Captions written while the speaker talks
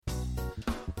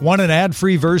Want an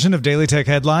ad-free version of Daily Tech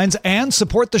Headlines and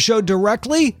support the show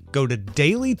directly? Go to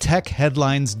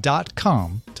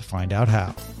dailytechheadlines.com to find out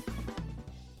how.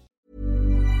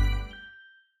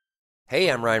 Hey,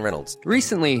 I'm Ryan Reynolds.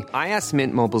 Recently, I asked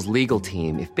Mint Mobile's legal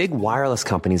team if big wireless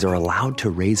companies are allowed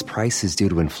to raise prices due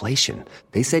to inflation.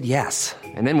 They said yes.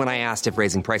 And then when I asked if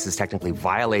raising prices technically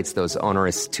violates those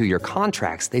onerous two-year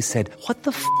contracts, they said, "What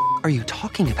the f*** are you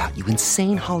talking about, you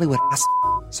insane Hollywood ass?"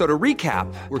 So to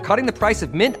recap, we're cutting the price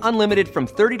of Mint Unlimited from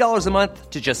 $30 a month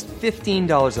to just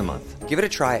 $15 a month. Give it a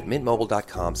try at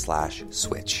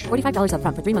mintmobile.com/switch. $45 up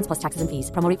front for 3 months plus taxes and fees.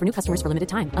 Promo rate for new customers for limited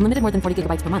time. Unlimited more than 40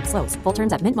 gigabytes per month. Slows full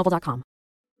terms at mintmobile.com.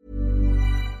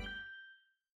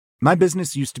 My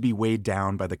business used to be weighed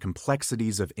down by the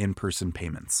complexities of in-person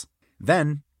payments.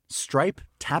 Then, Stripe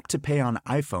Tap to Pay on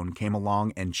iPhone came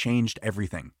along and changed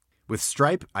everything. With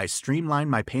Stripe, I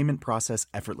streamlined my payment process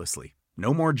effortlessly.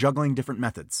 No more juggling different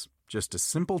methods. Just a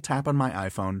simple tap on my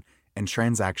iPhone and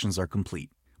transactions are complete.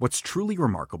 What's truly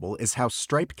remarkable is how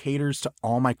Stripe caters to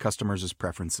all my customers'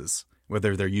 preferences.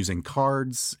 Whether they're using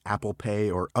cards, Apple Pay,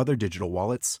 or other digital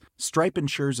wallets, Stripe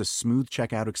ensures a smooth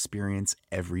checkout experience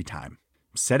every time.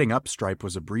 Setting up Stripe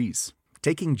was a breeze,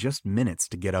 taking just minutes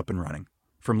to get up and running.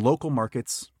 From local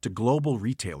markets to global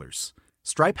retailers,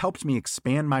 Stripe helped me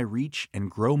expand my reach and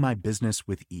grow my business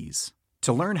with ease.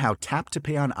 To learn how Tap to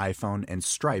Pay on iPhone and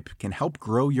Stripe can help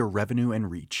grow your revenue and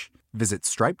reach, visit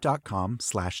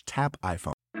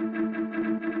stripe.com/tapiphone.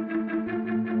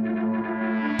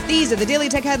 These are the Daily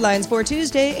Tech Headlines for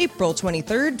Tuesday, April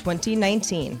 23rd,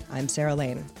 2019. I'm Sarah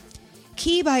Lane.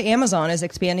 Key by Amazon is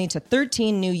expanding to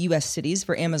 13 new U.S. cities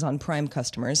for Amazon Prime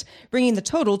customers, bringing the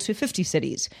total to 50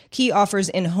 cities. Key offers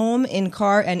in-home,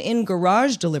 in-car, and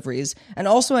in-garage deliveries, and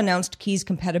also announced Key's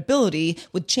compatibility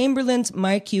with Chamberlain's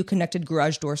MyQ connected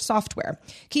garage door software.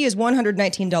 Key is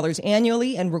 $119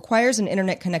 annually and requires an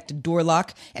internet-connected door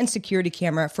lock and security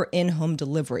camera for in-home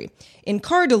delivery.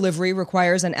 In-car delivery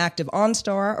requires an active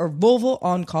OnStar or Volvo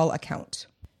on-call account.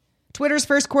 Twitter's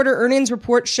first quarter earnings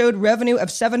report showed revenue of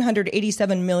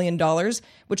 $787 million,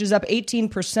 which is up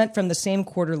 18% from the same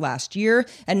quarter last year,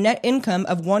 and net income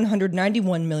of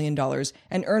 $191 million,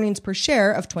 and earnings per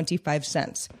share of 25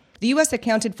 cents. The U.S.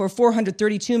 accounted for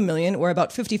 $432 million, or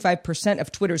about 55%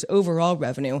 of Twitter's overall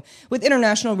revenue, with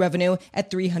international revenue at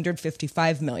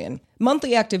 $355 million.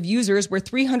 Monthly active users were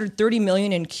 330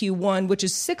 million in Q1, which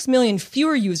is 6 million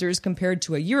fewer users compared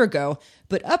to a year ago,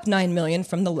 but up 9 million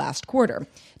from the last quarter.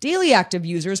 Daily active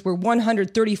users were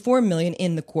 134 million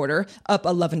in the quarter, up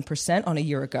 11% on a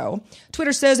year ago.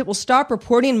 Twitter says it will stop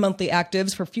reporting monthly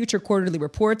actives for future quarterly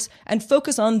reports and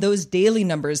focus on those daily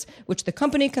numbers, which the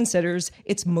company considers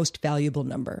its most valuable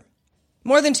number.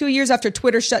 More than 2 years after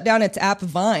Twitter shut down its app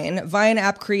Vine, Vine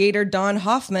app creator Don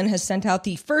Hoffman has sent out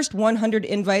the first 100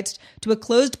 invites to a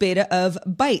closed beta of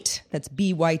Byte, that's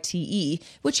B-Y-T-E,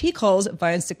 which he calls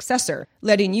Vine's successor,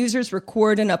 letting users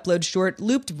record and upload short,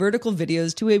 looped vertical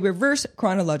videos to a reverse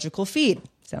chronological feed.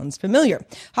 Sounds familiar.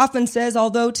 Hoffman says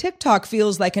although TikTok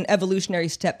feels like an evolutionary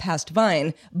step past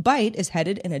Vine, Byte is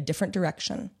headed in a different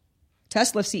direction.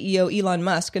 Tesla CEO Elon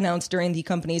Musk announced during the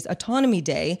company's Autonomy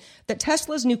Day that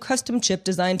Tesla's new custom chip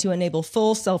designed to enable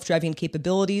full self-driving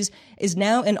capabilities is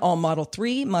now in all Model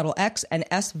 3, Model X, and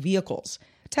S vehicles.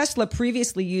 Tesla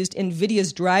previously used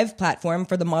NVIDIA's Drive platform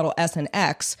for the Model S and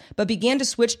X, but began to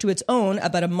switch to its own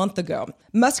about a month ago.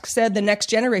 Musk said the next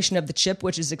generation of the chip,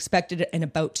 which is expected in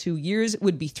about 2 years,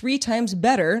 would be 3 times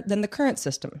better than the current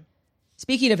system.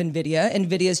 Speaking of NVIDIA,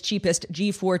 NVIDIA's cheapest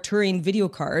G4 Turing video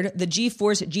card, the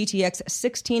GeForce GTX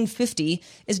 1650,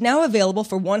 is now available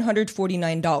for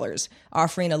 $149,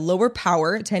 offering a lower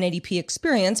power 1080p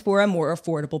experience for a more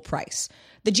affordable price.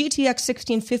 The GTX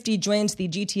 1650 joins the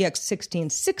GTX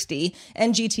 1660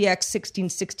 and GTX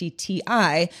 1660 Ti,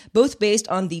 both based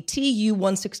on the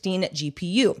TU116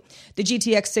 GPU. The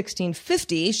GTX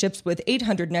 1650 ships with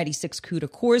 896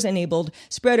 CUDA cores enabled,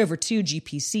 spread over 2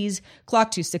 GPCs,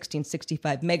 clocked to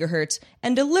 1665 MHz,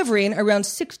 and delivering around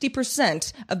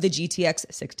 60% of the GTX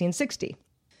 1660.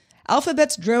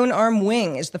 Alphabet's drone arm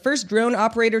Wing is the first drone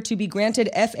operator to be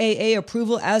granted FAA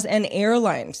approval as an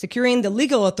airline, securing the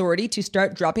legal authority to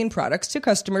start dropping products to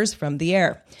customers from the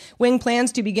air. Wing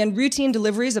plans to begin routine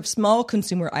deliveries of small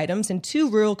consumer items in 2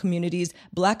 rural communities,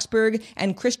 Blacksburg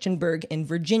and Christiansburg in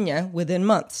Virginia, within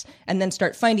months, and then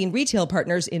start finding retail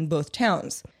partners in both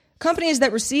towns. Companies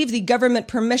that receive the government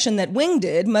permission that Wing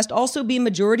did must also be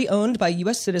majority owned by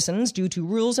U.S. citizens due to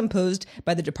rules imposed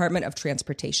by the Department of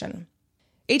Transportation.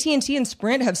 AT&T and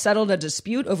Sprint have settled a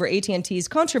dispute over AT&T's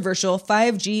controversial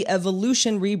 5G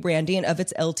Evolution rebranding of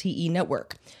its LTE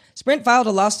network. Sprint filed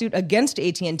a lawsuit against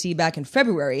AT&T back in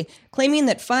February, claiming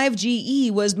that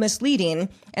 5GE was misleading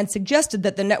and suggested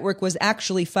that the network was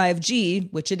actually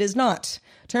 5G, which it is not.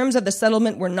 Terms of the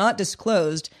settlement were not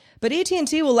disclosed, but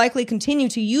AT&T will likely continue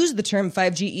to use the term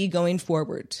 5GE going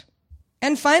forward.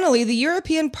 And finally, the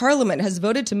European Parliament has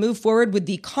voted to move forward with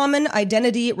the Common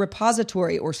Identity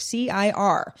Repository, or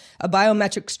CIR, a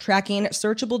biometrics tracking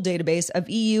searchable database of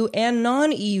EU and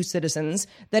non-EU citizens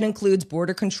that includes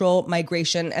border control,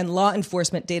 migration, and law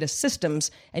enforcement data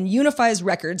systems and unifies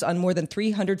records on more than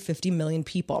 350 million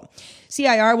people.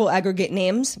 CIR will aggregate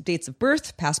names, dates of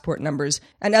birth, passport numbers,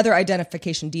 and other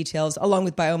identification details, along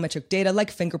with biometric data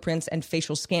like fingerprints and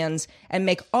facial scans, and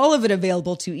make all of it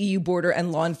available to EU border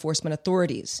and law enforcement authorities.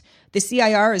 The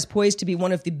CIR is poised to be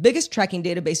one of the biggest tracking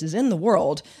databases in the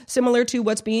world, similar to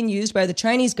what's being used by the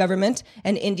Chinese government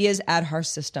and India's Aadhaar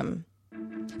system.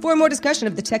 For more discussion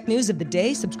of the tech news of the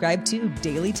day, subscribe to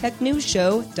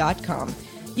dailytechnewsshow.com.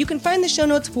 You can find the show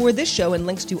notes for this show and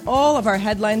links to all of our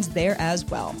headlines there as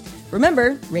well.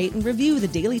 Remember, rate and review the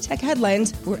Daily Tech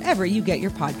Headlines wherever you get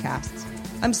your podcasts.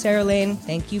 I'm Sarah Lane.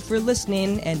 Thank you for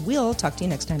listening, and we'll talk to you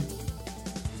next time.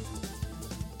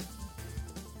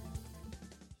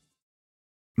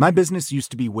 My business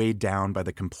used to be weighed down by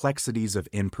the complexities of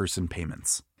in-person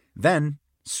payments. Then,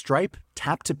 Stripe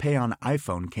Tap to Pay on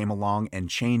iPhone came along and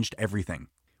changed everything.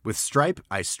 With Stripe,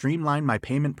 I streamlined my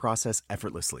payment process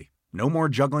effortlessly. No more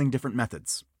juggling different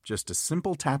methods. Just a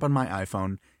simple tap on my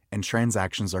iPhone and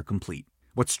transactions are complete.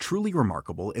 What's truly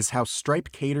remarkable is how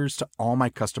Stripe caters to all my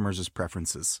customers'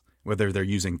 preferences. Whether they're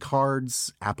using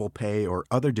cards, Apple Pay, or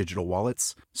other digital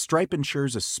wallets, Stripe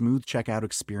ensures a smooth checkout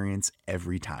experience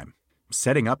every time.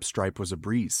 Setting up Stripe was a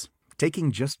breeze,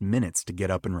 taking just minutes to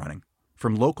get up and running.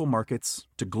 From local markets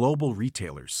to global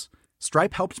retailers,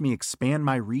 Stripe helped me expand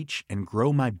my reach and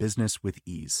grow my business with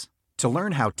ease. To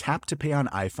learn how Tap to Pay on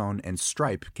iPhone and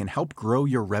Stripe can help grow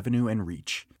your revenue and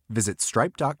reach, visit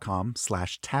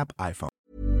stripe.com/tapiphone.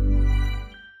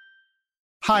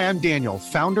 Hi, I'm Daniel,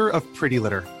 founder of Pretty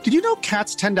Litter. Did you know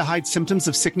cats tend to hide symptoms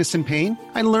of sickness and pain?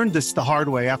 I learned this the hard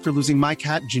way after losing my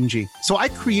cat, Gingy. So I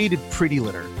created Pretty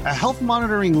Litter, a health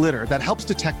monitoring litter that helps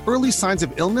detect early signs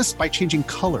of illness by changing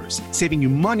colors, saving you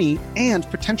money and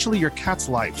potentially your cat's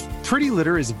life. Pretty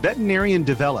Litter is veterinarian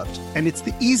developed, and it's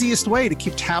the easiest way to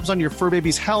keep tabs on your fur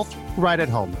baby's health right at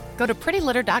home. Go to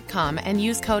prettylitter.com and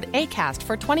use code ACAST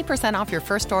for 20% off your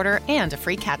first order and a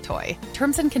free cat toy.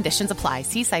 Terms and conditions apply.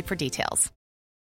 See site for details.